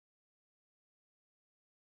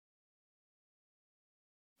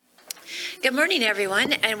Good morning,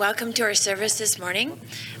 everyone, and welcome to our service this morning.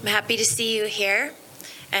 I'm happy to see you here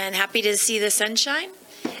and happy to see the sunshine.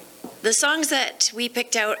 The songs that we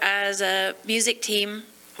picked out as a music team,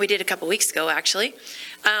 we did a couple weeks ago, actually,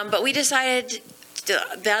 but we decided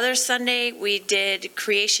the other Sunday we did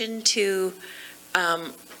Creation to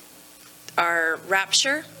our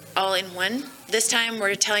Rapture, all in one. This time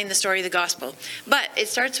we're telling the story of the gospel, but it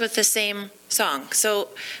starts with the same song. So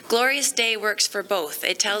Glorious Day works for both.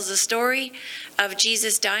 It tells the story of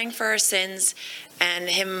Jesus dying for our sins and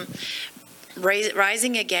him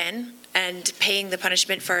rising again and paying the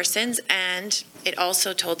punishment for our sins, and it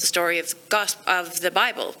also told the story of the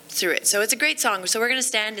Bible through it. So it's a great song. So we're going to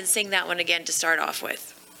stand and sing that one again to start off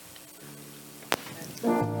with.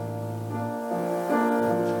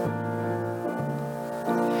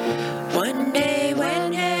 One day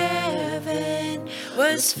when heaven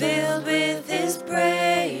was filled with his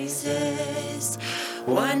praises,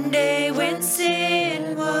 one day when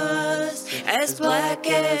sin was as black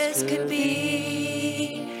as could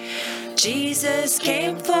be, Jesus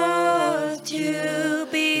came forth to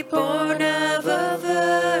be born of a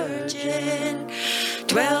virgin,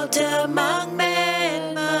 dwelt among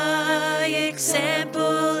men, my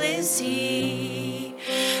example is he.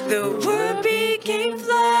 The Word became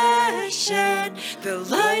flesh and the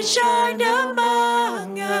light shined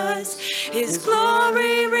among us, his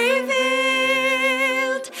glory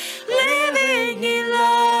revealed. Living he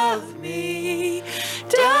loved me,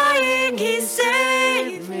 dying he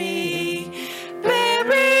saved me,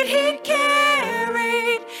 buried he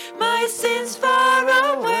carried my sins far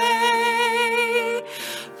away,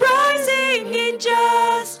 rising he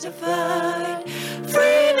justified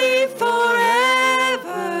freely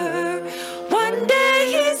forever. One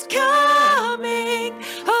day he's coming,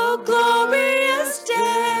 oh glorious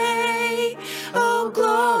day, oh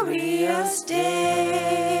glorious day.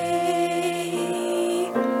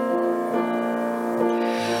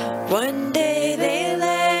 One day they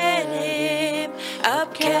led him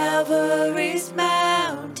up Calvary's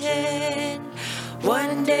mountain.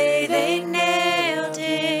 One day they nailed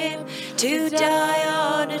him to die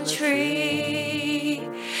on a tree.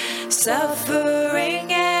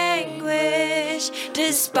 Suffering anguish,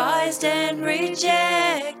 despised and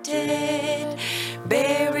rejected,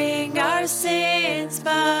 bearing our sins,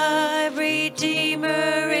 my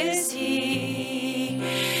Redeemer is he.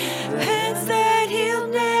 Hands that heal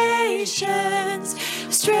nations,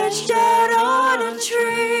 stretched out on a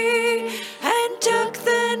tree, and took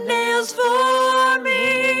the nails for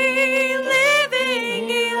me. Living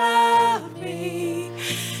he loved me,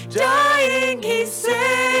 dying he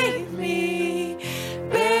saved me,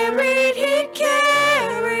 buried he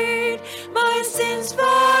carried my sins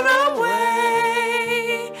far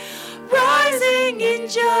away, rising he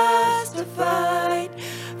justified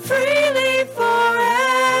freely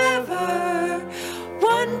forever.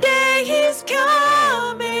 One day he's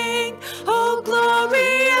coming, oh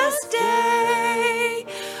glorious day,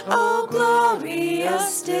 oh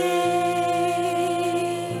glorious day.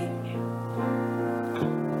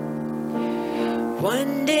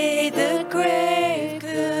 One day the grave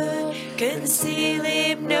could conceal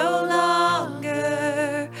him no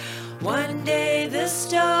longer. One day the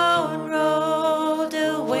stone rolled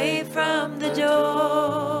away from the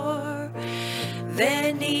door.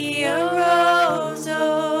 Then he arose,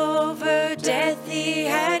 over death he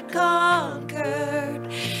had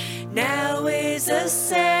conquered. Now is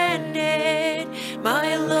ascended,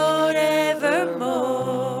 my Lord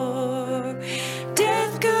evermore.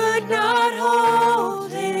 Death could not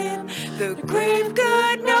hold him, the grave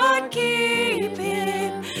could not keep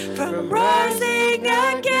him from rising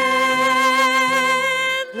again.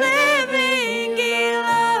 Living he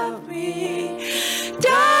loved me,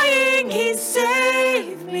 dying he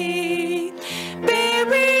saved me,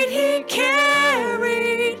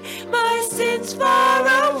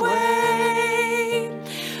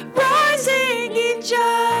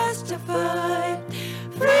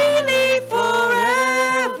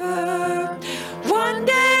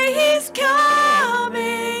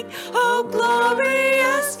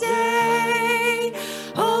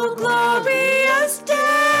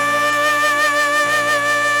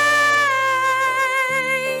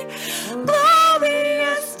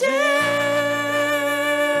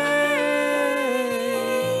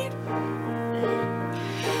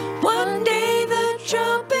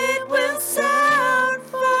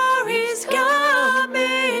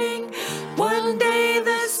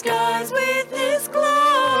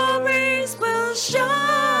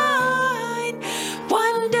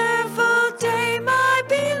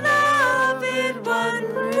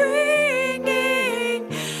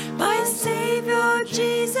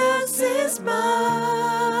 mine.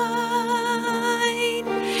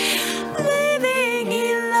 Living,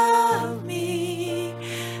 he loved me.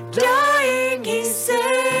 Dying, he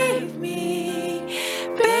saved me.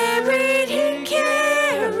 Buried, he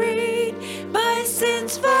carried my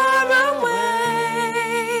sins far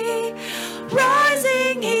away.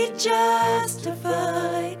 Rising, he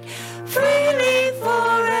justified freely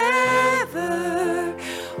forever.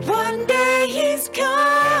 One day he's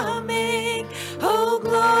coming. Oh,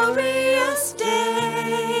 glorious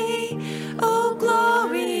day. Oh,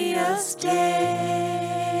 glorious day.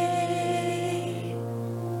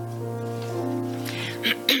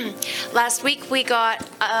 Last week we got,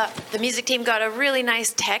 the music team got a really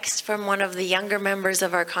nice text from one of the younger members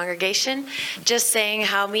of our congregation, just saying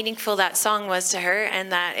how meaningful that song was to her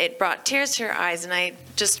and that it brought tears to her eyes. And I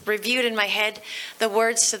just reviewed in my head the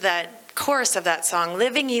words to that chorus of that song.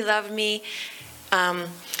 Living, he loved me.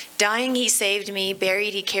 Dying, he saved me.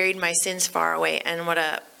 Buried, he carried my sins far away. And what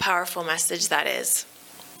a powerful message that is.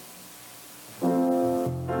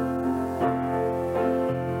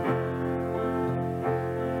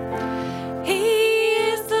 He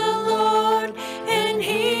is the Lord, and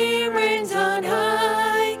he reigns on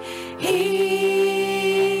high.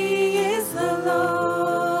 He is the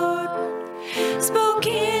Lord. Spoke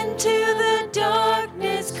into the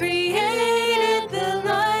darkness, created the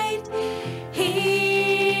light. He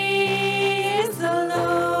is the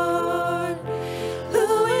Lord.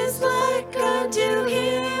 Who is like unto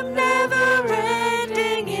him, never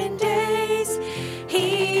ending in days?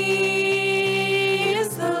 He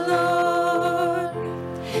is the Lord.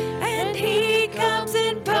 And he comes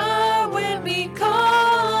in power when we call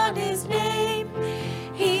on his name.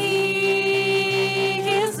 He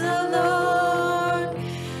is the Lord.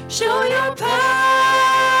 Show your power,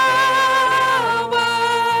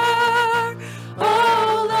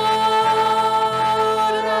 oh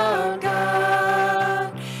Lord our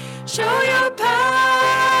God. Show your power,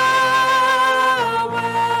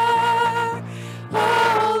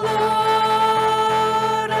 oh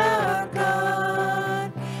Lord our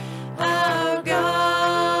God, our God.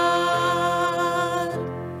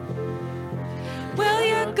 Well,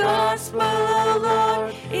 your gospel, oh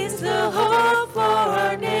Lord, is the hope for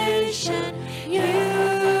our nation. You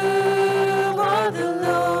are the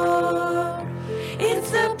Lord.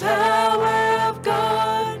 It's the power of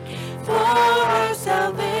God for our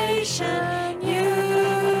salvation.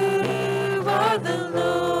 You are the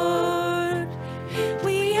Lord.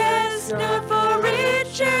 We ask not for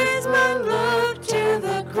riches, but look to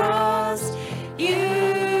the cross.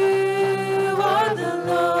 You are the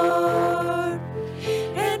Lord.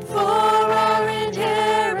 And for our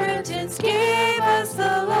inheritance gave us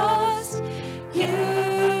the lost. You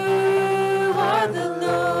are the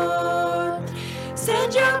Lord.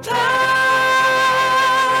 Send your power,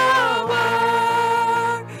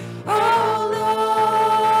 oh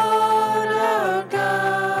Lord our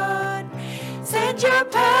God. Send your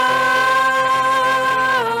power,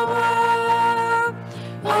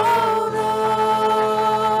 oh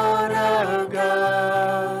Lord our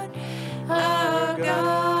God, our God.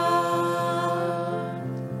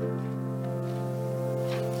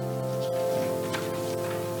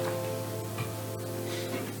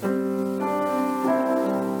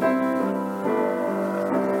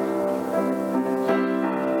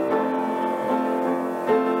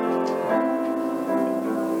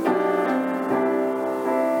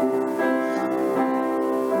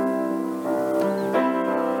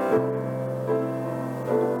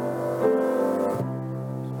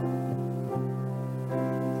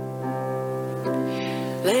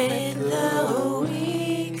 Let the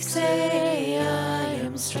weak say I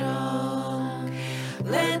am strong.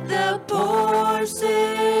 Let the poor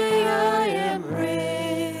say I am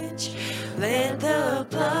rich. Let the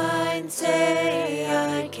blind say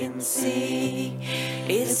I can see.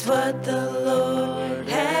 It's what the Lord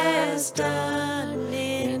has done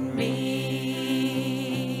in me.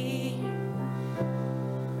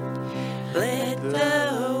 Let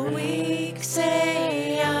the weak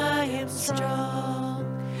say I am strong.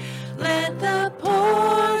 Let the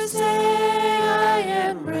poor say I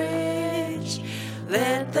am rich.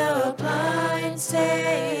 Let the blind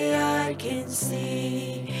say I can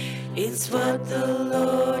see. It's what the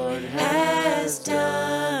Lord has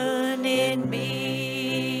done in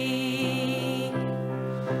me.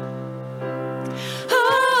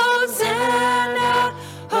 Hosanna,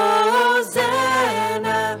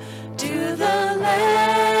 Hosanna to the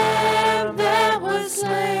Lamb that was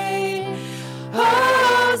slain.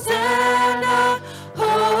 Hosanna,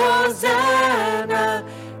 Hosanna,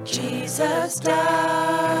 Jesus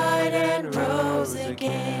died and rose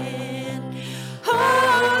again.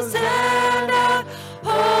 Hosanna.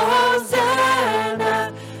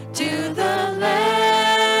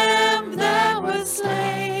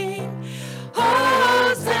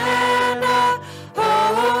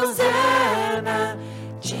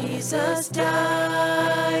 Jesus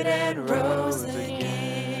died and rose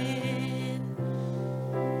again.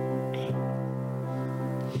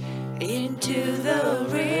 Into the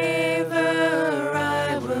river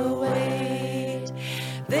I will wade.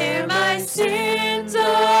 There my sins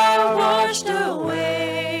are washed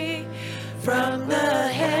away. From the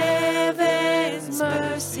heavens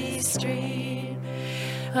mercy stream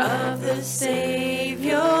of the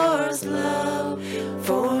Savior's love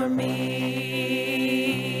for me.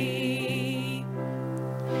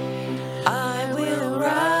 I will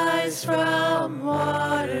rise from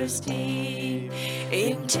waters deep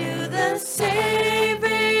into the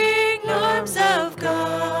saving arms of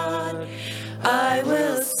God. I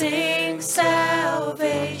will sing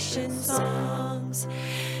salvation songs.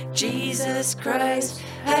 Jesus Christ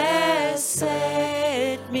has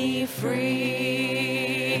set me free.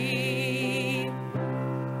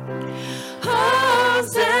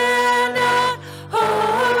 Hosanna,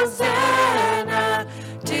 Hosanna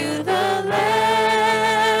to the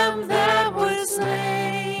Lamb that was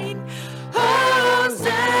slain.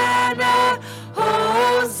 Hosanna,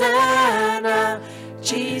 Hosanna,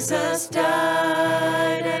 Jesus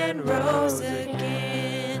died and rose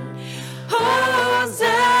again.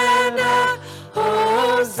 Hosanna,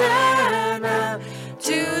 Hosanna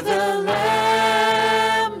to the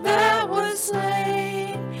Lamb that was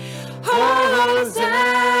slain.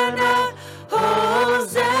 Hosanna,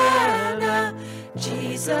 Hosanna,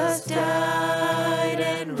 Jesus died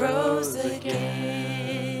and rose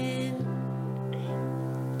again.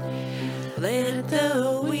 Let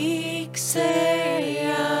the weak say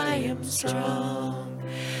I am strong.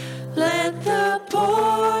 Let the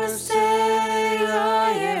poor say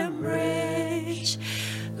I am rich.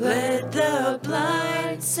 Let the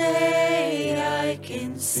blind say I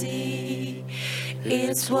can see.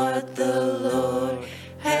 It's what the Lord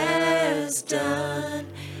has done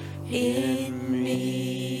in me.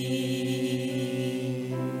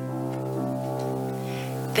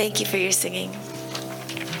 Thank you for your singing.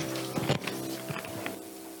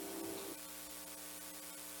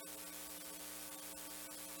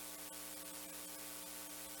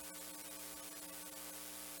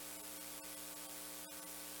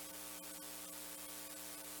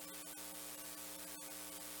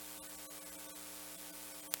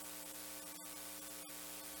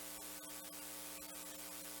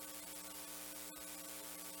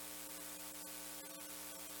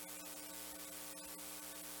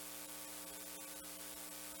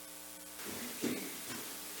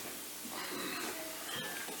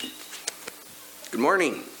 Good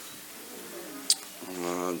morning.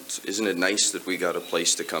 Isn't it nice that we got a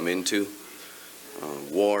place to come into?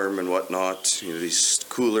 Warm and whatnot, these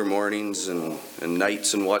cooler mornings and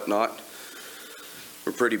nights and whatnot.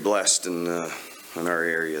 We're pretty blessed in our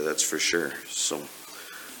area, that's for sure. So,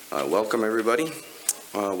 welcome everybody.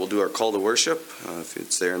 We'll do our call to worship, if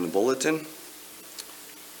it's there in the bulletin.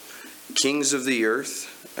 Kings of the earth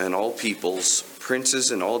and all peoples,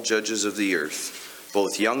 princes and all judges of the earth,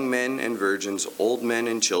 both young men and virgins, old men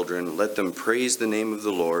and children, let them praise the name of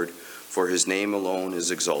the Lord, for his name alone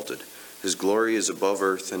is exalted. His glory is above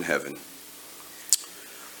earth and heaven.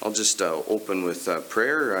 I'll just open with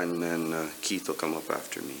prayer, and then Keith will come up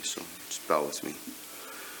after me, so just bow with me.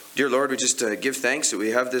 Dear Lord, we just give thanks that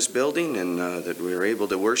we have this building and that we're able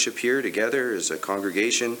to worship here together as a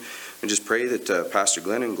congregation. And just pray that Pastor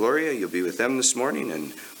Glenn and Gloria, you'll be with them this morning.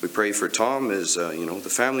 And we pray for Tom as, the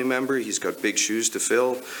family member. He's got big shoes to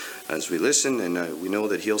fill as we listen. And we know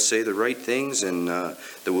that he'll say the right things and that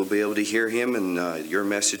we'll be able to hear him and your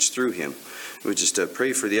message through him. We just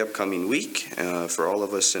pray for the upcoming week for all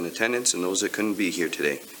of us in attendance and those that couldn't be here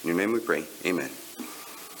today. In your name we pray. Amen.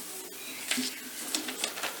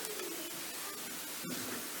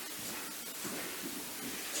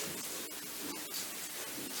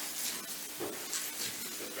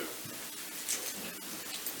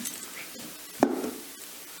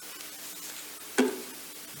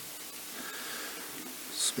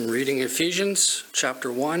 I'm reading Ephesians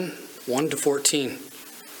chapter 1, 1 to 14.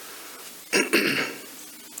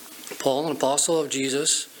 Paul, an apostle of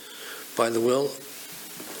Jesus, by the will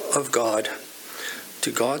of God,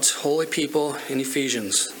 to God's holy people in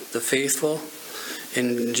Ephesians, the faithful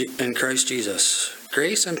in Christ Jesus.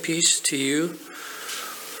 Grace and peace to you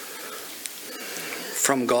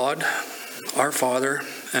from God, our Father,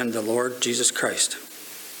 and the Lord Jesus Christ.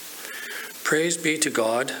 Praise be to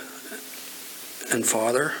God and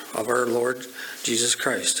Father of our Lord Jesus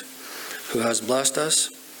Christ, who has blessed us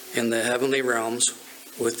in the heavenly realms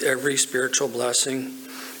with every spiritual blessing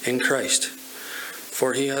in Christ.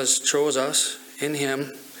 For he has chose us in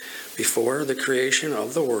him before the creation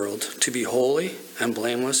of the world, to be holy and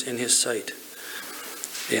blameless in his sight.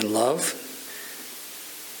 In love,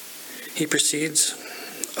 he precedes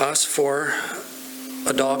us for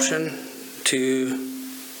adoption to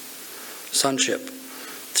sonship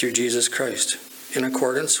through Jesus Christ, in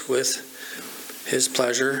accordance with his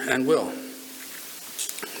pleasure and will,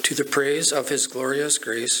 to the praise of his glorious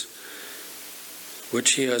grace,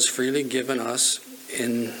 which he has freely given us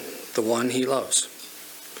in the one he loves.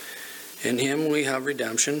 In him we have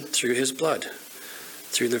redemption through his blood,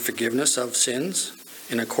 through the forgiveness of sins,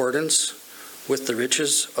 in accordance with the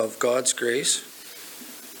riches of God's grace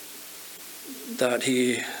that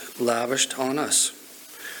he lavished on us,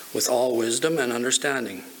 with all wisdom and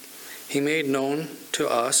understanding. He made known to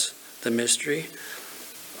us the mystery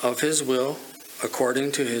of his will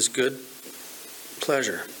according to his good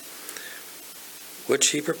pleasure, which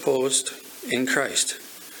he proposed in Christ,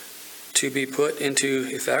 to be put into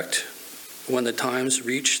effect when the times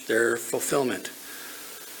reach their fulfillment,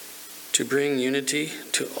 to bring unity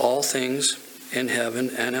to all things in heaven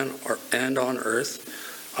and on earth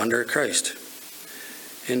under Christ.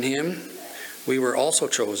 In him we were also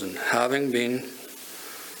chosen, having been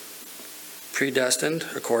predestined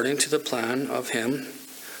according to the plan of him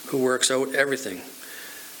who works out everything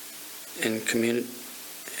in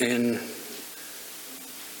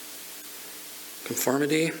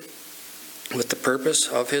conformity with the purpose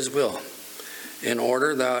of his will, in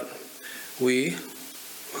order that we,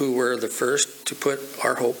 who were the first to put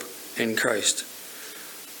our hope in Christ,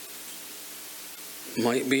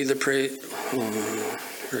 might be the praise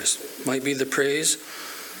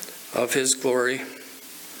of his glory.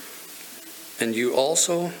 And you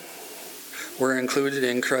also were included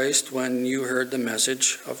in Christ when you heard the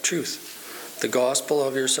message of truth, the gospel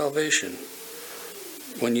of your salvation.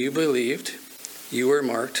 When you believed, you were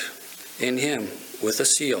marked in him with a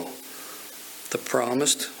seal, the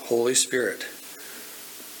promised Holy Spirit,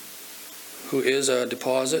 who is a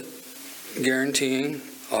deposit guaranteeing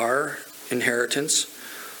our inheritance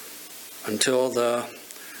until the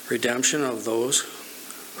redemption of those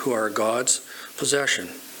who are God's possession,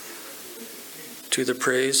 to the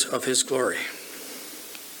praise of his glory.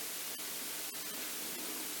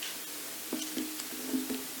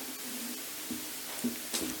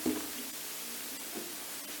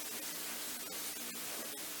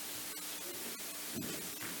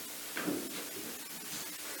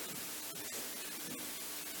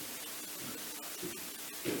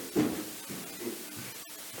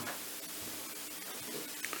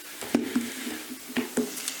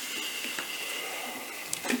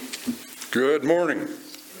 Good morning.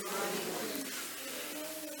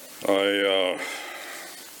 I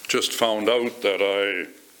just found out that I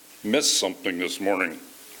missed something this morning.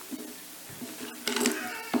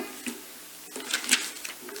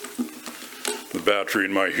 The battery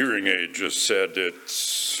in my hearing aid just said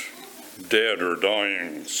it's dead or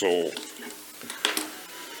dying, so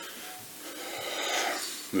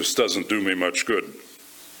this doesn't do me much good.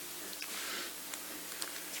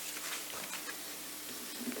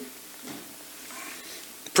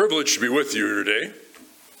 Privileged to be with you today.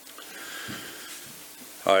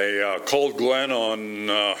 I called Glenn on,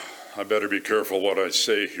 I better be careful what I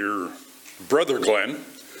say here, Brother Glenn,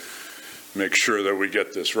 make sure that we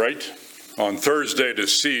get this right, on Thursday to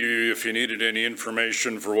see if he needed any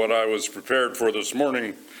information for what I was prepared for this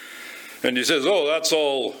morning. And he says, oh, that's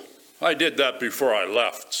all, I did that before I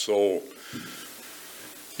left, so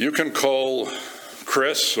you can call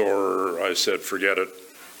Chris, or I said, forget it,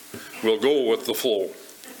 we'll go with the flow.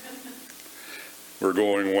 We're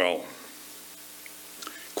going well.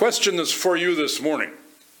 Question is for you this morning.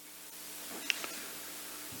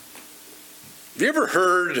 Have you ever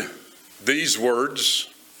heard these words?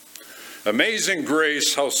 Amazing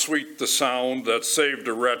grace, how sweet the sound that saved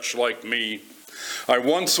a wretch like me. I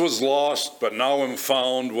once was lost, but now am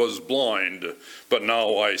found, was blind, but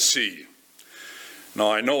now I see.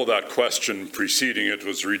 Now I know that question preceding it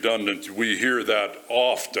was redundant. We hear that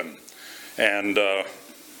often. And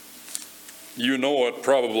you know it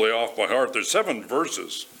probably off by heart. There's 7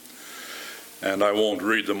 verses, and I won't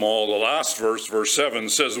read them all. The last verse, verse 7,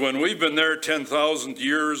 says, when we've been there 10,000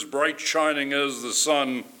 years, bright shining as the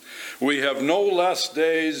sun, we have no less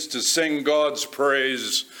days to sing God's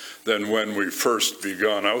praise than when we first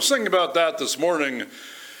begun. I was thinking about that this morning.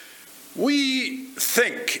 We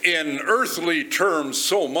think in earthly terms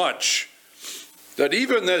so much that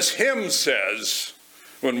even this hymn says,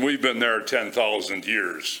 when we've been there 10,000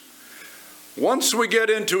 years. Once we get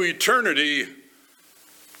into eternity,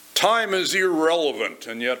 time is irrelevant,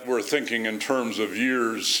 and yet we're thinking in terms of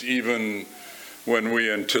years even when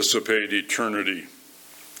we anticipate eternity.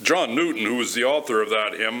 John Newton, who was the author of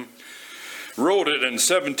that hymn, wrote it in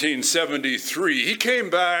 1773. He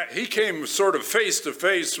came sort of face to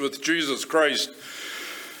face with Jesus Christ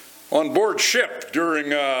on board ship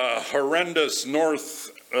during a horrendous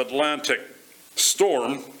North Atlantic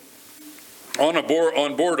storm on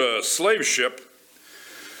board a slave ship.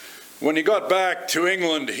 When he got back to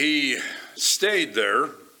England, he stayed there,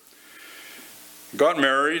 got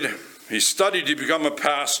married, he studied to become a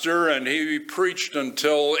pastor, and he preached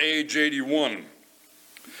until age 81.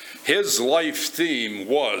 His life theme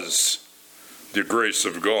was the grace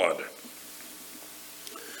of God.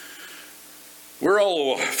 We're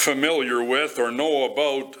all familiar with or know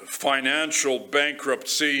about financial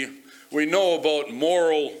bankruptcy. We know about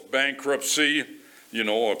moral bankruptcy. You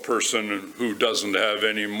know, a person who doesn't have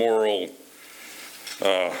any moral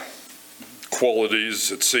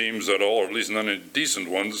qualities, it seems, at all, or at least none of decent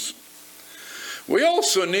ones. We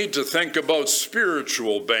also need to think about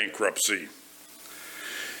spiritual bankruptcy.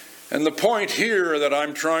 And the point here that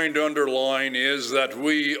I'm trying to underline is that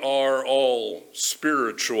we are all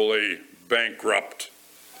spiritually bankrupt.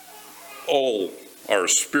 All are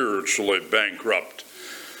spiritually bankrupt.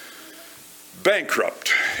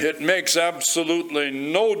 Bankrupt. It makes absolutely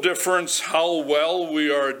no difference how well we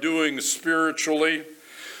are doing spiritually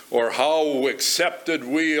or how accepted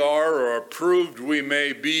we are or approved we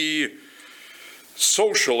may be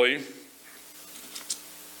socially.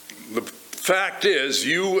 The fact is,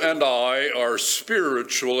 you and I are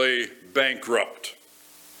spiritually bankrupt.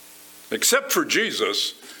 Except for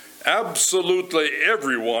Jesus, absolutely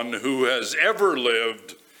everyone who has ever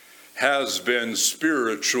lived has been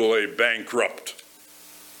spiritually bankrupt.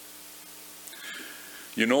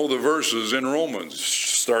 You know the verses in Romans.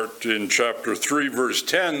 Start in chapter 3, verse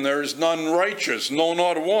 10. There's none righteous, no,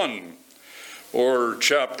 not one. Or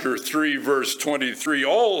chapter 3, verse 23.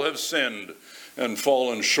 All have sinned and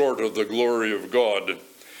fallen short of the glory of God.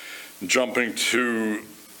 Jumping to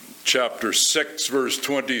chapter 6, verse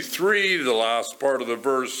 23, the last part of the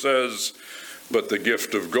verse says, but the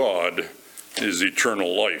gift of God is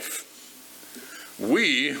eternal life.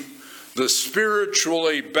 We, the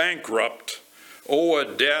spiritually bankrupt, owe a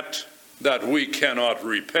debt that we cannot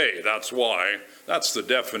repay. That's the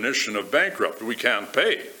definition of bankrupt. We can't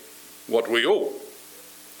pay what we owe.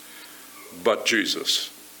 But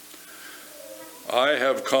Jesus. I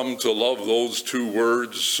have come to love those two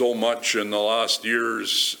words so much in the last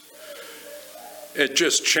years. It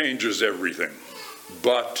just changes everything.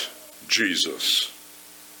 But Jesus.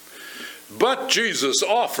 But Jesus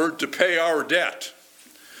offered to pay our debt.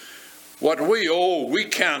 What we owe, we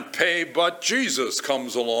can't pay, but Jesus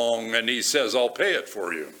comes along and he says, I'll pay it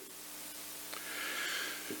for you.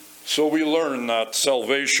 So we learn that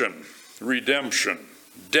salvation, redemption,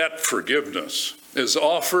 debt forgiveness is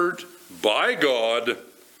offered by God,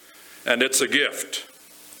 and it's a gift.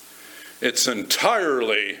 It's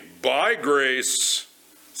entirely by grace,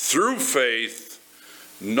 through faith,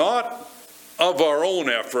 not of our own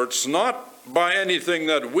efforts, not by anything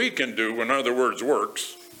that we can do, in other words,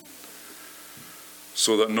 works,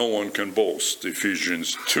 so that no one can boast.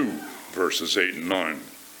 Ephesians 2, verses 8 and 9.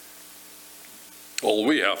 All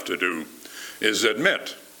we have to do is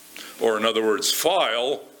admit, or in other words,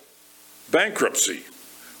 file bankruptcy.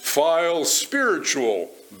 File spiritual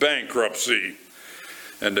bankruptcy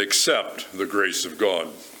and accept the grace of God.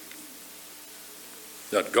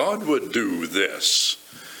 That God would do this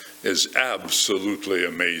is absolutely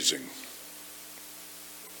amazing.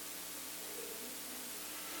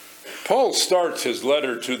 Paul starts his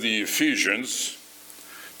letter to the Ephesians,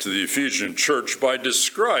 to the Ephesian church, by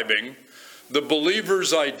describing the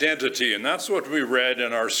believer's identity, and that's what we read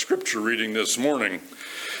in our scripture reading this morning.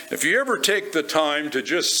 If you ever take the time to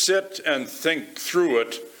just sit and think through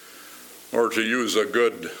it, or to use a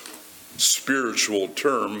good spiritual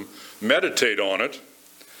term, meditate on it,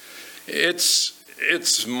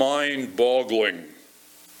 it's mind-boggling.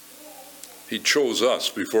 He chose us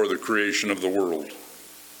before the creation of the world.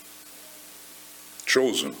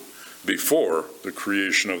 Chosen before the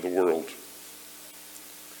creation of the world.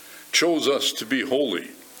 Chose us to be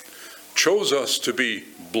holy. Chose us to be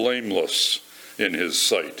blameless in his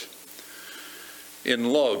sight. In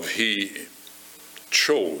love, he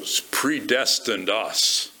chose, predestined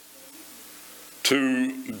us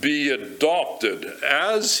to be adopted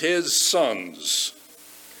as his sons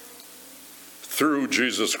through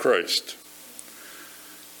Jesus Christ.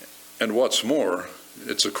 And what's more,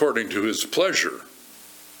 it's according to his pleasure,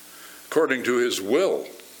 according to his will.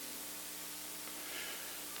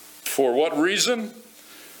 For what reason?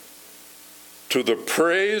 To the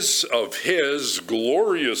praise of his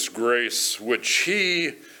glorious grace, which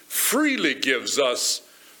he freely gives us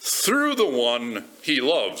through the one he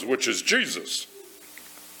loves, which is Jesus.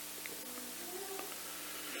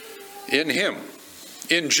 In him,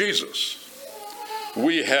 in Jesus,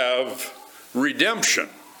 we have redemption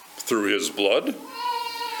through his blood.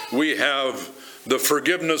 We have the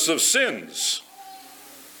forgiveness of sins.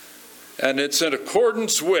 And it's in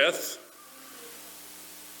accordance with,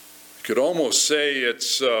 you could almost say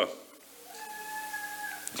it's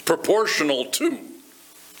proportional to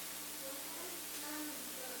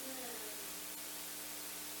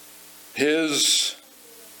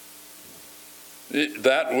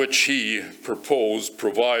that which he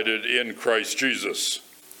provided in Christ Jesus.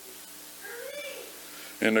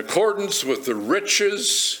 In accordance with the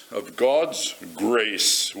riches of God's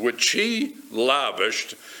grace, which he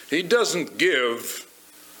lavished, he doesn't give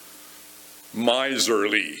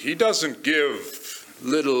miserly. He doesn't give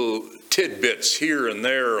little tidbits here and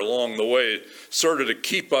there along the way, sort of to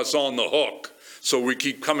keep us on the hook, so we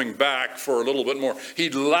keep coming back for a little bit more. He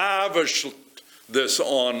lavished this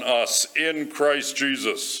on us in Christ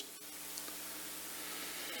Jesus.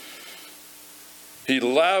 He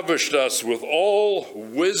lavished us with all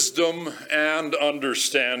wisdom and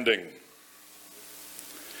understanding.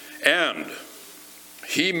 And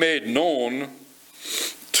he made known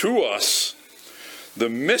to us the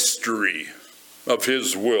mystery of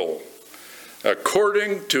his will,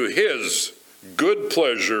 according to his good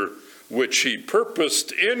pleasure, which he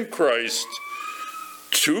purposed in Christ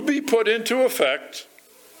to be put into effect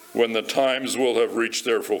when the times will have reached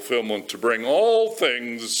their fulfillment, to bring all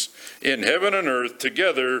things in heaven and earth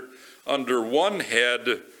together under one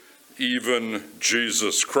head, even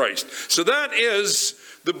Jesus Christ. So that is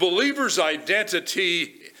the believer's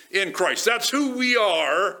identity in Christ. That's who we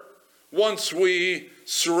are once we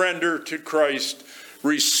surrender to Christ,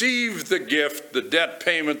 receive the gift, the debt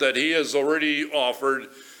payment that he has already offered,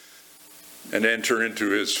 and enter into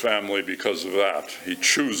his family because of that. He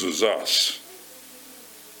chooses us.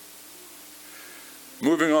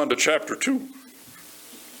 Moving on to chapter 2.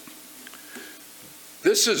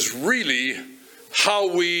 This is really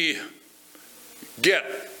how we get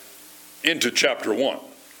into chapter 1.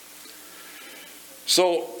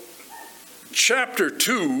 So, chapter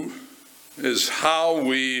 2 is how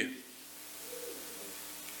we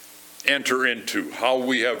enter into, how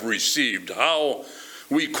we have received, how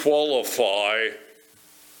we qualify,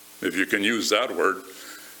 if you can use that word,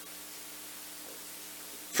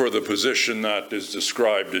 for the position that is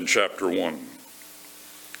described in chapter 1.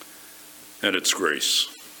 And it's grace.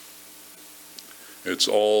 It's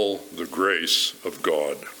all the grace of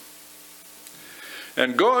God.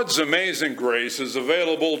 And God's amazing grace is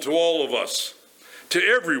available to all of us, to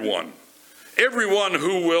everyone. Everyone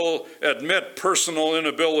who will admit personal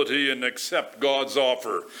inability and accept God's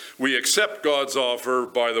offer. We accept God's offer,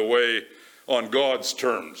 by the way, on God's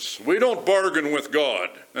terms. We don't bargain with God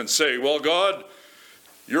and say, well, God,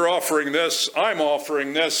 you're offering this, I'm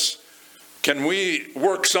offering this. Can we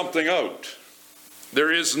work something out?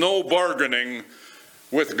 There is no bargaining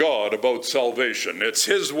with God about salvation. It's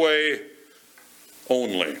his way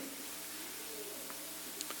only.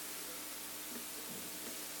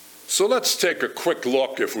 So let's take a quick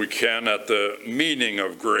look, if we can, at the meaning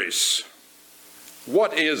of grace.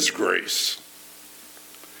 What is grace?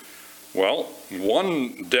 Well,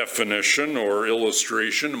 one definition or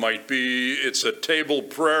illustration might be it's a table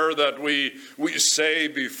prayer that we say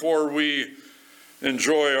before we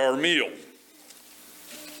enjoy our meal.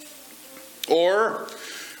 Or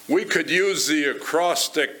we could use the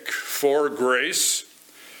acrostic for grace,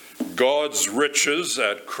 God's riches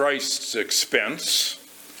at Christ's expense.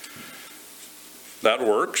 That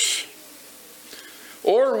works.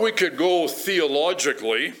 Or we could go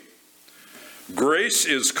theologically. Grace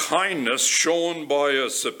is kindness shown by a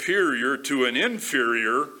superior to an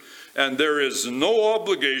inferior, and there is no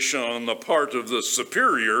obligation on the part of the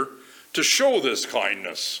superior to show this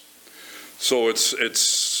kindness. So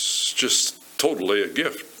it's just totally a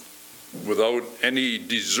gift without any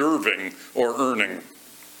deserving or earning.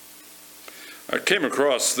 I came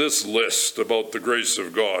across this list about the grace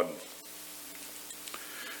of God.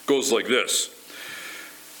 It goes like this.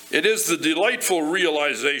 It is the delightful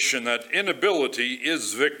realization that inability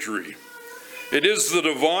is victory. It is the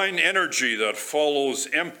divine energy that follows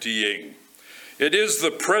emptying. It is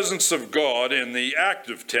the presence of God in the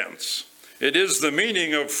active tense. It is the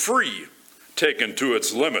meaning of free, taken to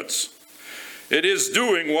its limits. It is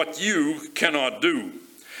doing what you cannot do.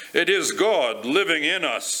 It is God living in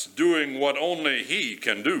us, doing what only He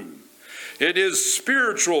can do. It is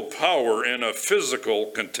spiritual power in a physical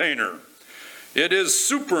container. It is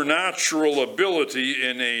supernatural ability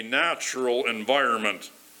in a natural environment.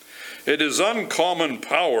 It is uncommon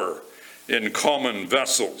power in common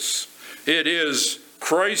vessels. It is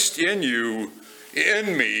Christ in you,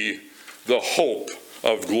 in me, the hope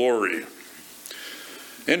of glory.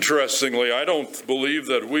 Interestingly, I don't believe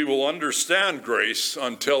that we will understand grace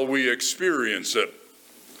until we experience it.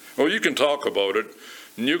 Well, you can talk about it,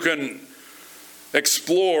 and you can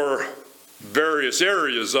explore various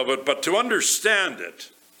areas of it, but to understand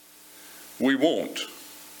it, we won't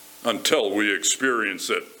until we experience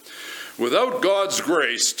it. Without God's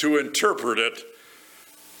grace to interpret it,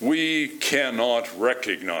 we cannot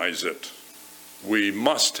recognize it. We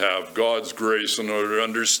must have God's grace in order to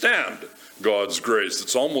understand God's grace.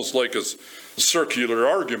 It's almost like a circular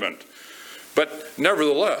argument. But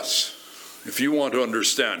nevertheless, if you want to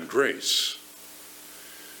understand grace,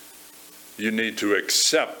 you need to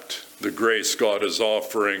accept the grace God is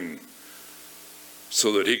offering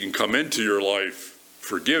so that he can come into your life,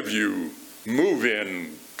 forgive you, move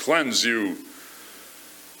in, cleanse you,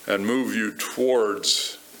 and move you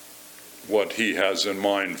towards what he has in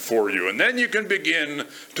mind for you. And then you can begin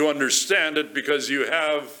to understand it because you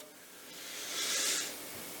have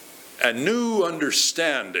a new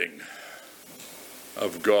understanding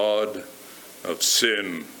of God, of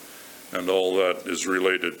sin, and all that is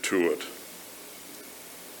related to it.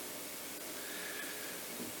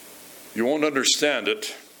 You won't understand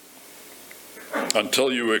it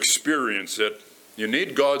until you experience it. You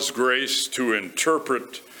need God's grace to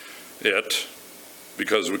interpret it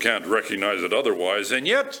because we can't recognize it otherwise. And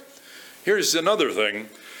yet, here's another thing.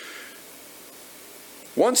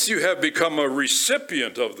 Once you have become a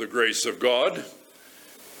recipient of the grace of God,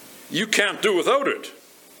 you can't do without it.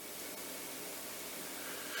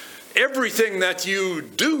 Everything that you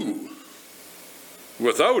do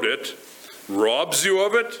without it robs you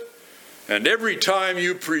of it, and every time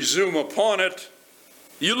you presume upon it,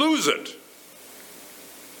 you lose it.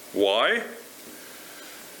 Why?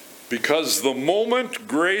 Because the moment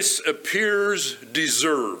grace appears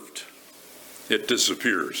deserved, it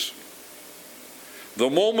disappears. The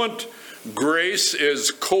moment grace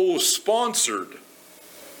is co-sponsored,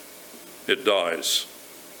 it dies.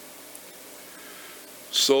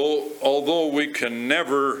 So, although we can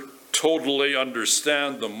never totally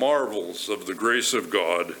understand the marvels of the grace of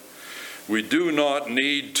God, we do not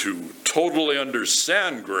need to totally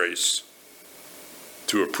understand grace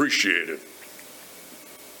to appreciate it.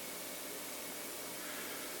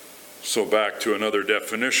 So back to another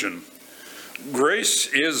definition. Grace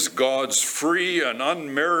is God's free and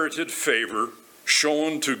unmerited favor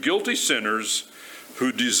shown to guilty sinners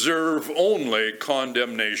who deserve only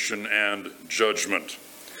condemnation and judgment.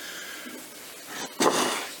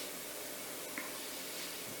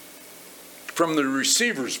 From the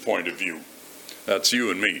receiver's point of view, that's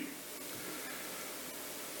you and me.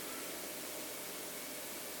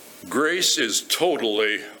 Grace is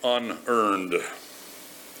totally unearned.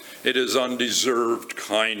 It is undeserved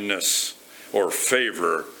kindness or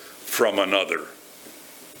favor from another.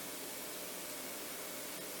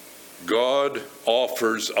 God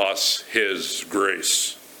offers us his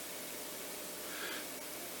grace.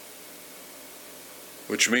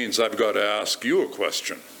 Which means I've got to ask you a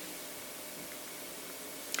question.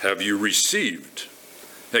 Have you received,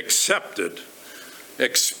 accepted,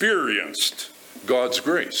 experienced God's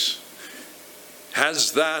grace?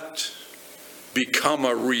 Has that become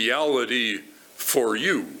a reality for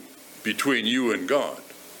you, between you and God?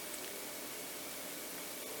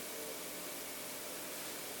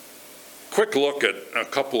 Quick look at a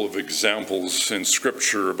couple of examples in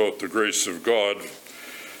Scripture about the grace of God.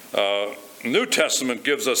 New Testament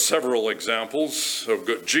gives us several examples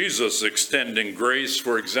of Jesus extending grace.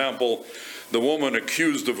 For example, the woman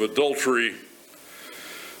accused of adultery,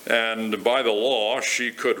 and by the law, she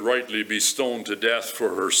could rightly be stoned to death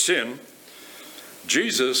for her sin.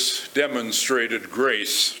 Jesus demonstrated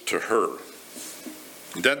grace to her.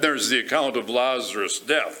 Then there's the account of Lazarus'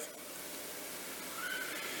 death.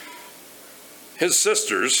 His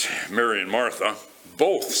sisters, Mary and Martha,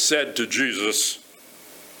 both said to Jesus,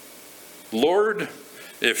 "Lord,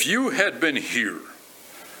 if you had been here,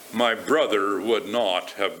 my brother would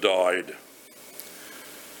not have died."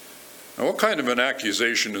 Now, what kind of an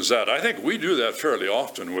accusation is that? I think we do that fairly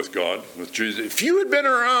often with God, with Jesus. If you had been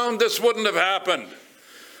around, this wouldn't have happened.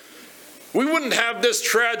 We wouldn't have this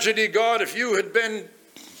tragedy, God, if you had been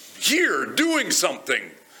here doing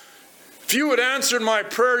something. If you had answered my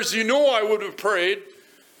prayers, you know I would have prayed.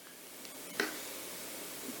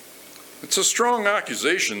 It's a strong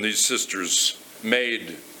accusation these sisters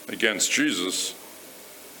made against Jesus.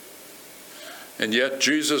 And yet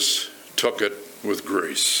Jesus took it with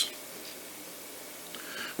grace.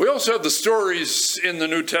 We also have the stories in the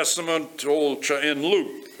New Testament, in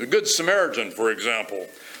Luke, the Good Samaritan, for example,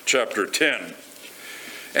 chapter 10.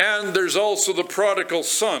 And there's also the prodigal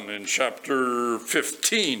son in chapter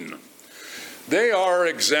 15. They are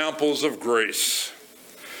examples of grace.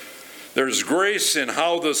 There's grace in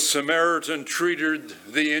how the Samaritan treated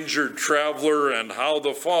the injured traveler and how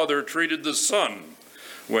the father treated the son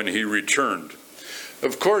when he returned.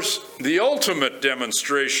 Of course, the ultimate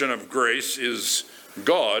demonstration of grace is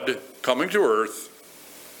God coming to earth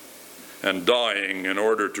and dying in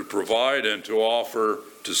order to provide and to offer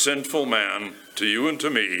to sinful man, to you and to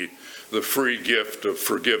me, the free gift of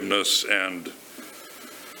forgiveness and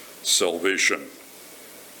salvation.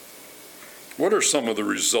 What are some of the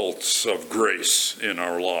results of grace in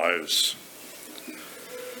our lives?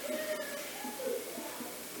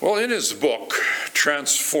 Well, in his book,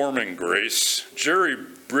 Transforming Grace, Jerry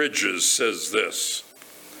Bridges says this: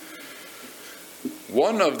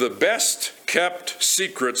 one of the best kept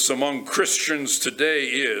secrets among Christians today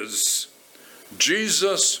is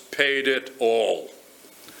Jesus paid it all.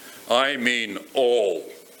 I mean all.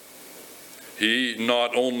 He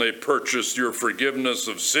not only purchased your forgiveness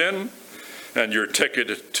of sin and your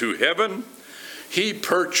ticket to heaven, he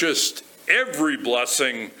purchased every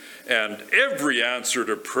blessing and every answer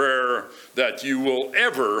to prayer that you will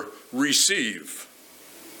ever receive.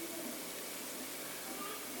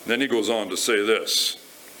 Then he goes on to say this: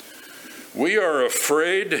 we are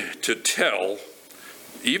afraid to tell,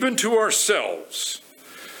 even to ourselves,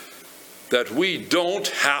 that we don't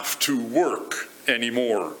have to work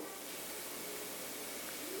anymore.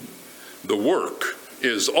 The work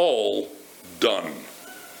is all done.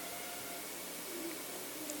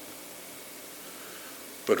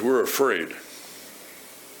 But we're afraid.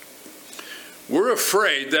 We're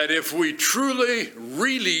afraid that if we truly,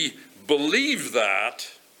 really believe that,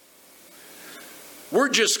 we're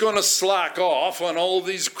just going to slack off on all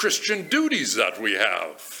these Christian duties that we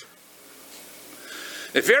have.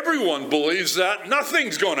 If everyone believes that,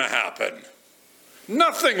 nothing's going to happen.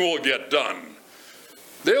 Nothing will get done.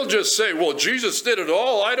 They'll just say, well, Jesus did it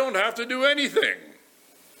all. I don't have to do anything.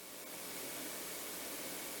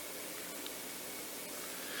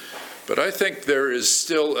 But I think there is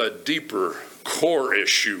still a deeper core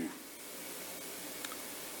issue.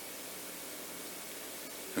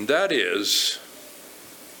 And that is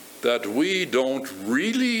that we don't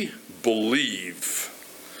really believe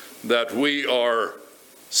that we are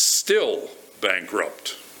still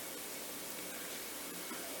bankrupt.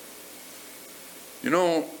 You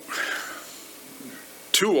know,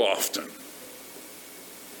 too often,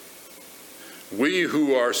 we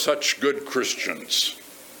who are such good Christians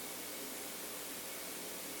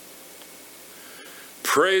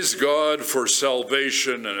praise God for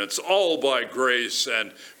salvation, and it's all by grace,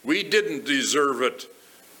 and we didn't deserve it.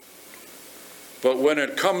 But when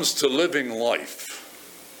it comes to living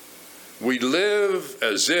life, we live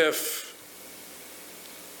as if,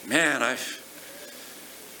 man,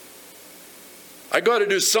 I got to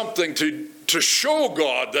do something to show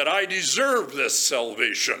God that I deserve this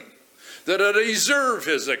salvation, that I deserve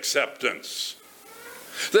his acceptance,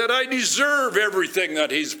 that I deserve everything that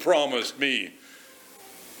he's promised me,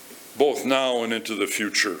 both now and into the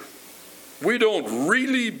future. We don't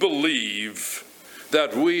really believe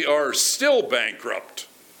that we are still bankrupt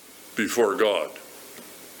before God.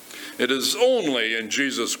 It is only in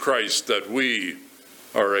Jesus Christ that we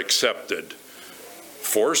are accepted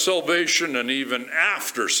for salvation and even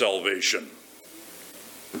after salvation.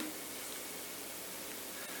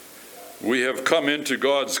 We have come into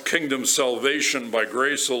God's kingdom salvation by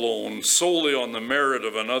grace alone, solely on the merit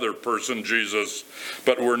of another person, Jesus.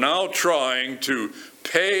 But we're now trying to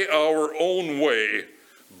pay our own way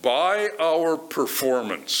by our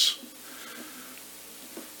performance.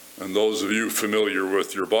 And those of you familiar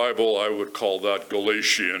with your Bible, I would call that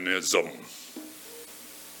Galatianism.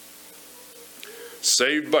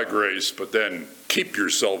 Saved by grace, but then keep your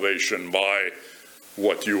salvation by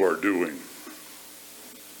what you are doing.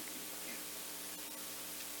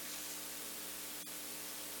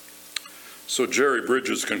 So Jerry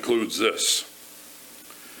Bridges concludes this: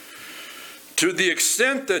 to the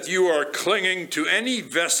extent that you are clinging to any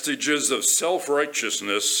vestiges of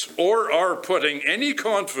self-righteousness or are putting any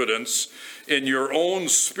confidence in your own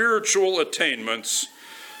spiritual attainments,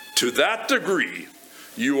 to that degree,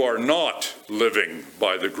 you are not living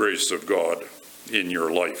by the grace of God in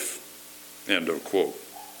your life. End of quote.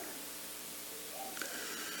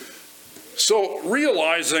 So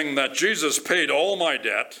realizing that Jesus paid all my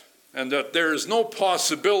debt, and that there is no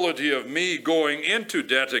possibility of me going into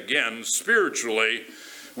debt again spiritually,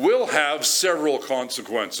 will have several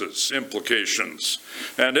consequences, implications,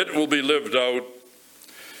 and it will be lived out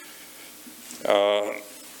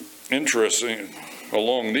interesting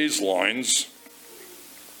along these lines.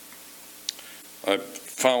 I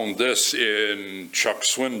found this in Chuck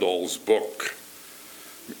Swindoll's book,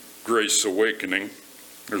 Grace Awakening.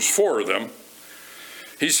 There's 4 of them.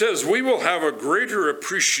 He says, we will have a greater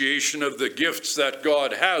appreciation of the gifts that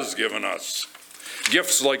God has given us.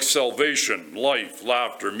 Gifts like salvation, life,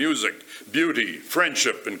 laughter, music, beauty,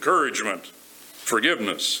 friendship, encouragement,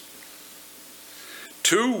 forgiveness.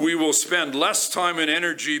 2, we will spend less time and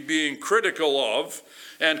energy being critical of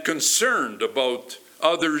and concerned about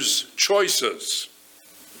others' choices.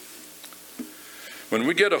 When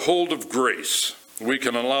we get a hold of grace, we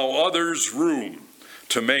can allow others room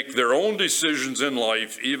to make their own decisions in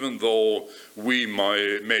life, even though we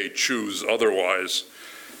may choose otherwise.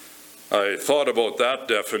 I thought about that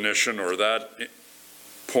definition or that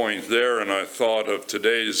point there, and I thought of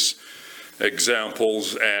today's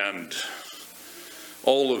examples and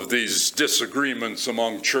all of these disagreements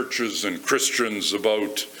among churches and Christians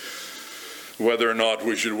about whether or not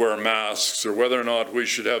we should wear masks, or whether or not we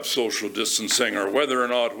should have social distancing, or whether or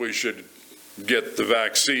not we should get the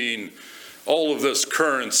vaccine. All of this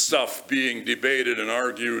current stuff being debated and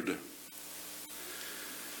argued.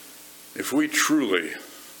 If we truly,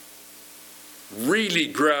 really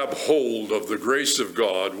grab hold of the grace of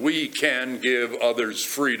God, we can give others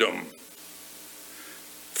freedom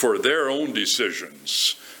for their own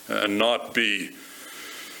decisions and not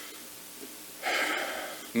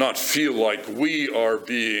feel like we are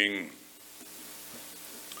being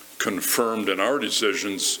confirmed in our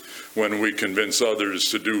decisions when we convince others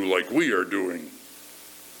to do like we are doing.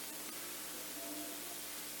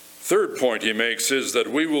 Third point he makes is that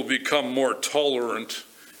we will become more tolerant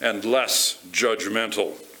and less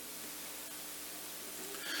judgmental.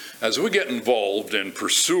 As we get involved in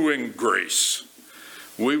pursuing grace,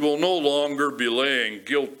 we will no longer be laying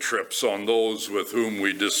guilt trips on those with whom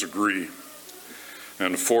we disagree.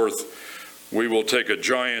 And fourth, we will take a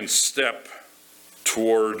giant step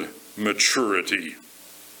toward maturity.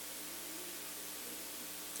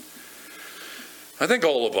 I think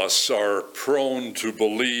all of us are prone to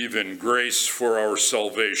believe in grace for our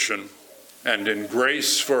salvation and in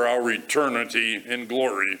grace for our eternity in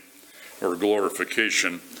glory or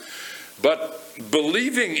glorification. But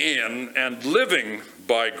believing in and living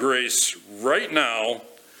by grace right now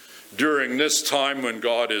during this time when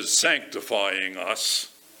God is sanctifying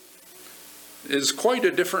us is quite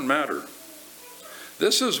a different matter.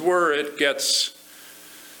 This is where it gets,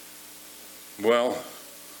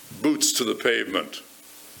 boots to the pavement.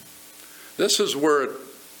 This is where it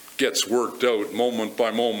gets worked out moment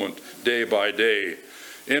by moment, day by day,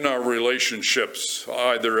 in our relationships,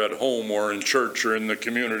 either at home or in church or in the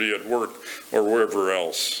community, at work or wherever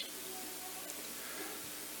else.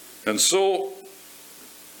 And so,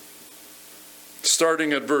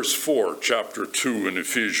 starting at verse 4, chapter 2 in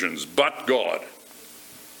Ephesians, But God,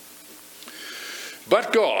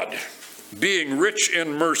 being rich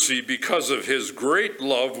in mercy because of his great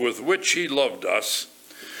love with which he loved us,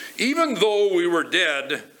 even though we were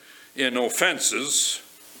dead in offenses,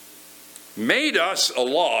 made us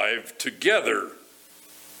alive together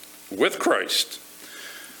with Christ.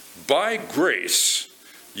 By grace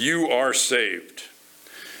you are saved.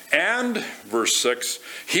 And, verse 6,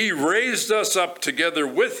 he raised us up together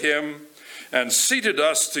with him and seated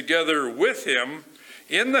us together with him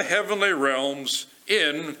in the heavenly realms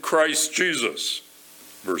in Christ Jesus.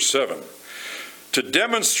 Verse 7, to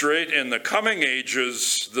demonstrate in the coming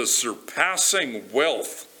ages the surpassing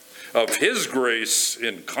wealth of his grace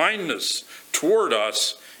in kindness toward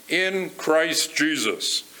us in Christ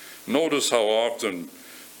Jesus. Notice how often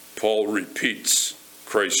Paul repeats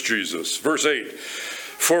Christ Jesus. Verse 8,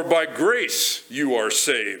 for by grace you are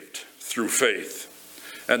saved through faith.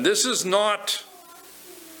 And this is not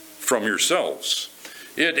from yourselves.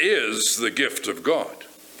 It is the gift of God.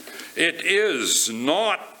 It is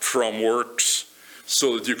not from works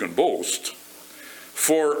so that you can boast.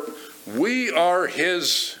 For we are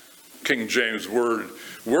his, King James word,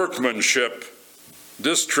 workmanship,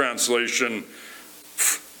 this translation,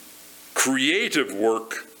 creative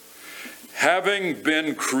work, having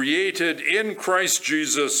been created in Christ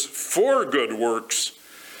Jesus for good works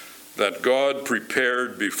that God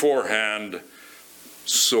prepared beforehand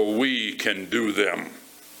so we can do them.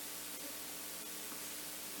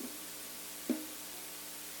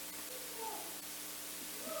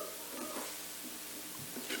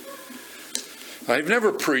 I've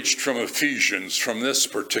never preached from Ephesians from this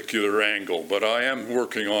particular angle, but I am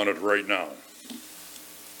working on it right now.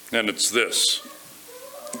 And it's this.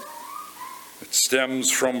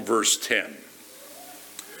 stems from verse 10.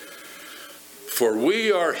 For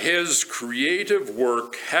we are his creative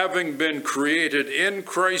work, having been created in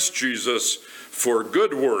Christ Jesus for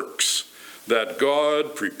good works that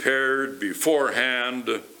God prepared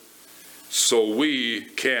beforehand so we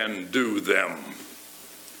can do them.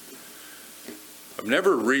 I've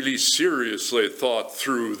never really seriously thought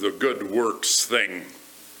through the good works thing.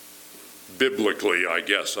 Biblically, I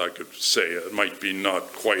guess I could say it might be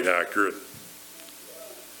not quite accurate.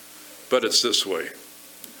 But it's this way.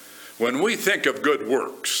 When we think of good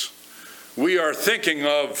works, we are thinking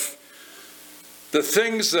of the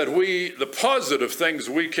things that the positive things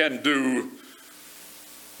we can do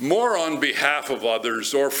more on behalf of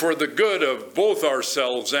others, or for the good of both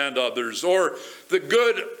ourselves and others, or the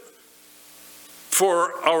good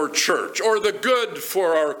for our church, or the good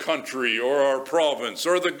for our country or our province,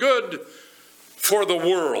 or the good for the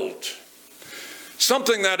world.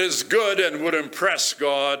 Something that is good and would impress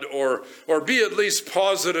God, or be at least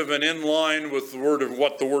positive and in line with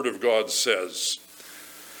what the Word of God says.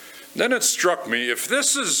 Then it struck me,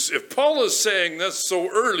 if Paul is saying this so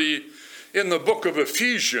early in the book of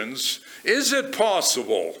Ephesians, is it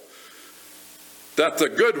possible that the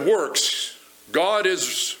good works God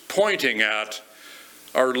is pointing at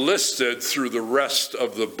are listed through the rest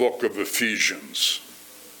of the book of Ephesians?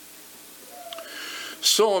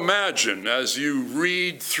 So imagine, as you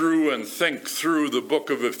read through and think through the book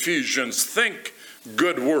of Ephesians, think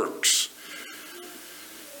good works.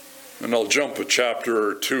 And I'll jump a chapter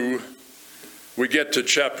or two. We get to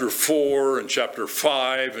chapter 4 and chapter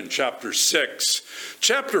 5 and chapter 6.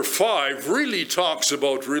 Chapter 5 really talks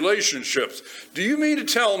about relationships. Do you mean to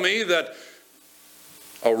tell me that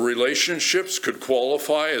our relationships could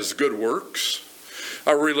qualify as good works?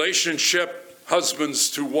 Our relationship, husbands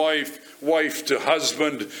to wife, wife to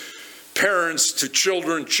husband, parents to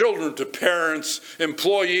children, children to parents,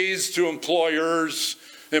 employees to employers,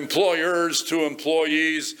 employers to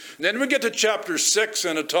employees. And then we get to chapter 6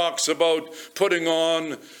 and it talks about putting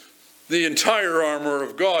on the entire armor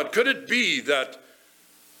of God. Could it be that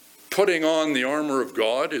putting on the armor of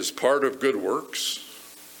God is part of good works?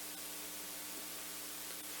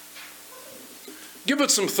 Give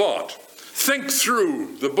it some thought. Think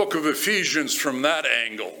through the book of Ephesians from that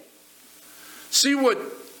angle. See what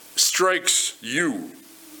strikes you.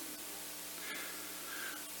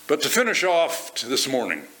 But to finish off this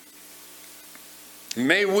morning,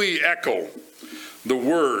 may we echo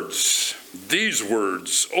these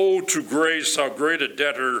words, "Oh, to grace, how great a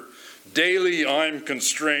debtor daily I'm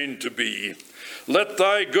constrained to be. Let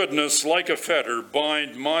thy goodness like a fetter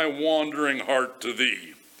bind my wandering heart to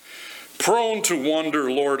thee. Prone to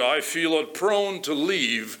wander, Lord, I feel it, prone to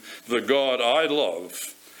leave the God I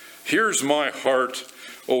love. Here's my heart,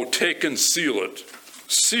 oh, take and seal it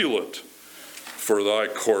for thy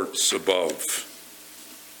courts above."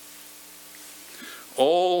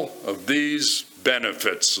 All of these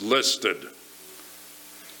benefits listed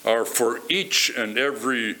are for each and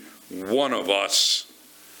every one of us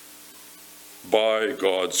by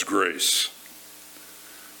God's grace.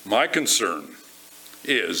 My concern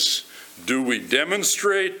is, do we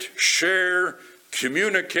demonstrate, share,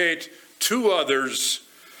 communicate to others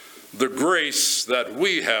the grace that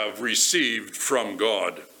we have received from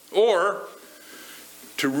God? Or,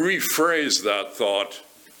 to rephrase that thought,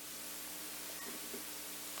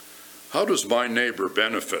 how does my neighbor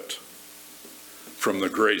benefit from the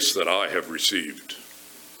grace that I have received?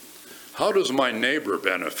 How does my neighbor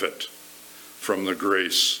benefit from the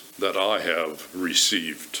grace that I have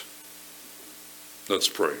received? Let's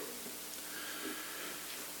pray.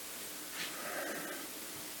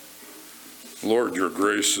 Lord, your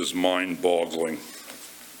grace is mind-boggling.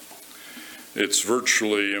 It's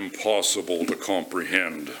virtually impossible to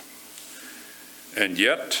comprehend. And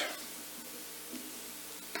yet,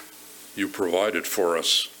 you provide it for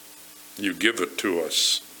us. You give it to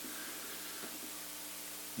us.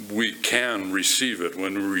 We can receive it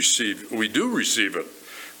when we do receive it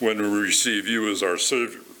when we receive you as our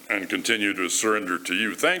Savior and continue to surrender to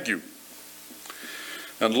you. Thank you.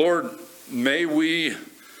 And Lord, may we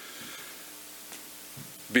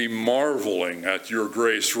be marveling at your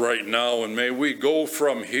grace right now, and may we go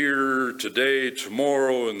from here today,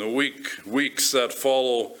 tomorrow, and the weeks that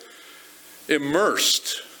follow,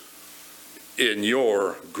 immersed in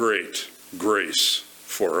your great grace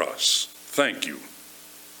for us. Thank you.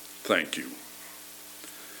 Thank you.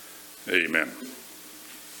 Amen.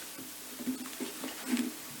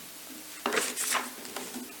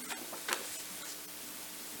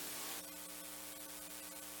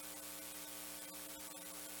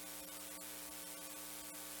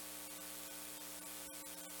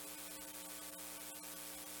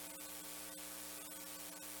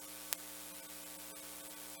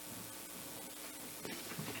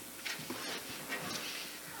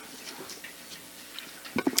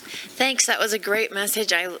 Thanks. That was a great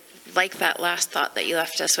message. I like that last thought that you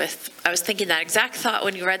left us with. I was thinking that exact thought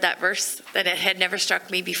when you read that verse, and it had never struck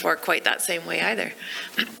me before quite that same way either.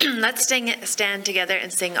 Let's stand together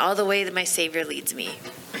and sing All the Way That My Savior Leads Me.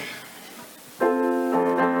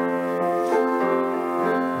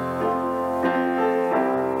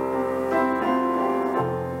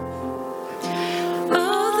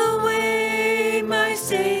 All the way my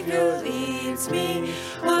Savior leads me,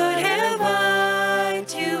 what have I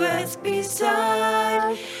to ask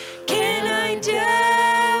beside? Can I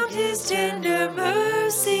doubt his tender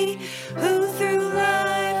mercy, who through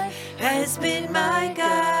life has been my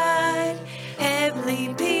guide?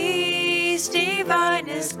 Heavenly peace,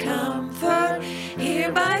 divinest comfort,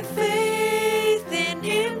 here by faith in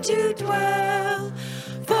him to dwell.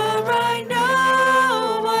 For I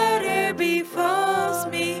know whate'er befalls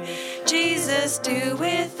me, Jesus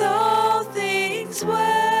doeth all things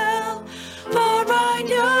well. For I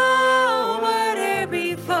know whate'er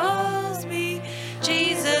befalls me,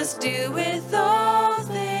 Jesus doeth all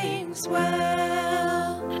things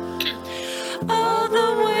well. All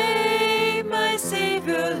the way my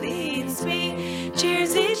Savior leads me,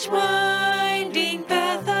 cheers each winding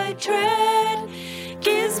path I tread,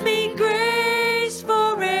 gives me grace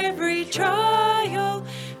for every trial,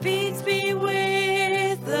 feeds me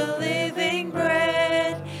with the living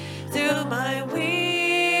bread. Through my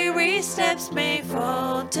weary steps may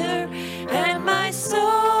falter, and my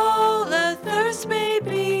soul athirst may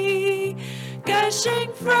be,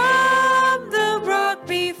 gushing from the rock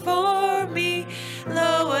before me,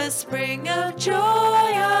 lo, a spring of joy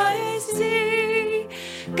I see.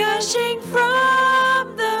 Gushing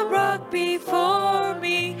from the rock before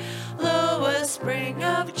me, lo, a spring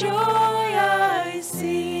of joy I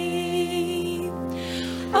see.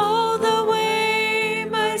 All the way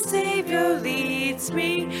my Savior leads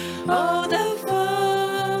me, oh, the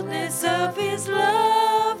fullness of his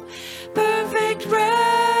love, perfect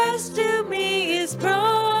rest to me is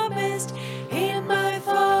promised in my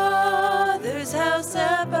Father's house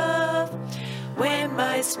above. When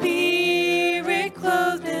my spirit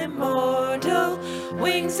clothed immortal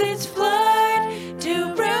wings its flight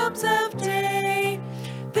to realms of day,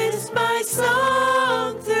 this my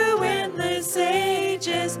song through endless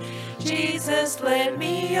ages, Jesus led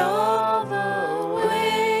me all the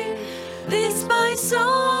way. This my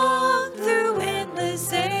song through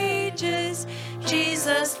endless ages,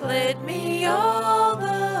 Jesus led me all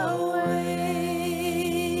the way.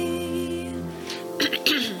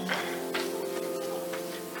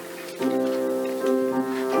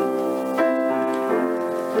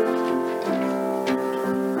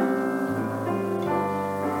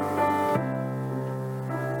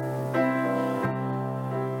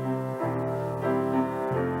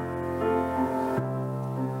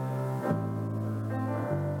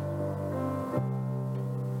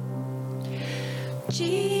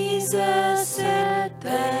 Jesus said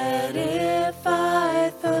that if I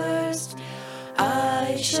thirst,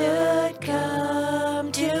 I should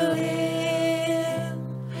come to him.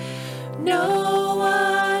 No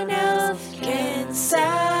one else can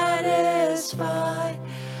satisfy.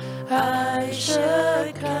 I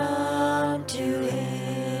should come to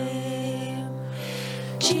him.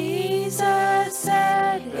 Jesus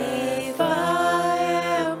said, if I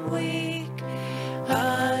am weak,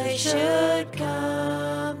 I should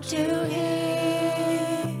come to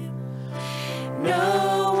him.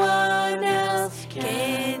 No one else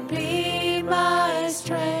can be my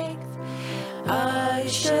strength. I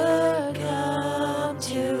should come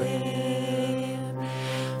to him.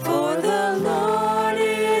 For the Lord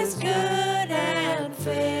is good and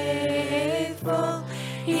faithful.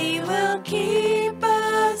 He will keep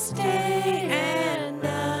us day and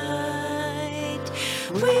night.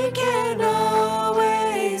 We can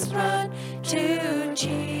always run to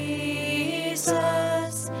Jesus,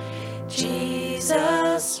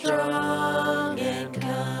 Jesus strong and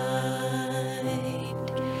kind.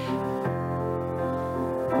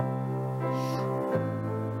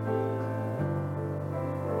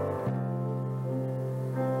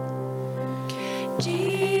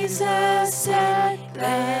 Jesus said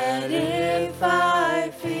that if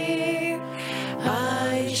I fear,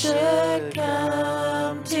 I should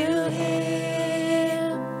come to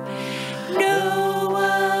him. No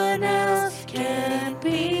one else can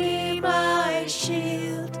be my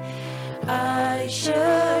shield. I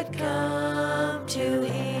should come to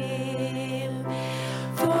him.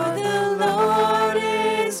 For the Lord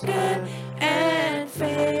is good and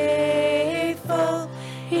faithful.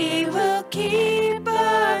 He will keep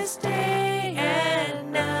us day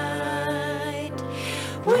and night.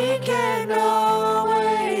 We can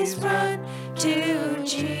always run to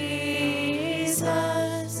Jesus.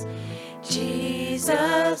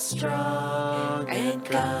 Jesus strong and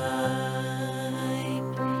kind.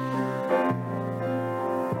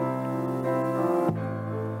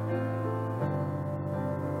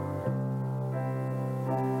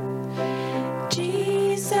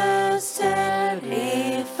 Jesus said,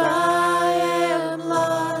 if I am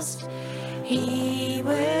lost, he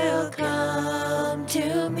will come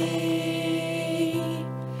to me.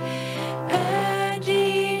 And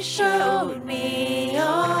he showed me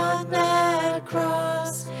on that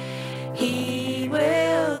cross, he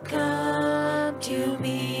will come to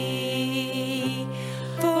me.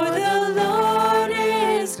 For the Lord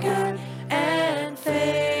is good and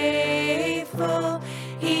faithful,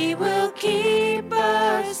 he will keep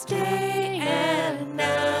us day and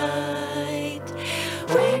night.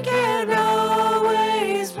 We can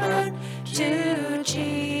always run to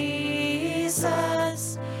Jesus,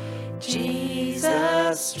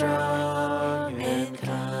 Jesus strong and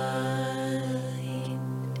kind.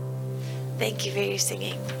 Thank you for your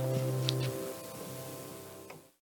singing.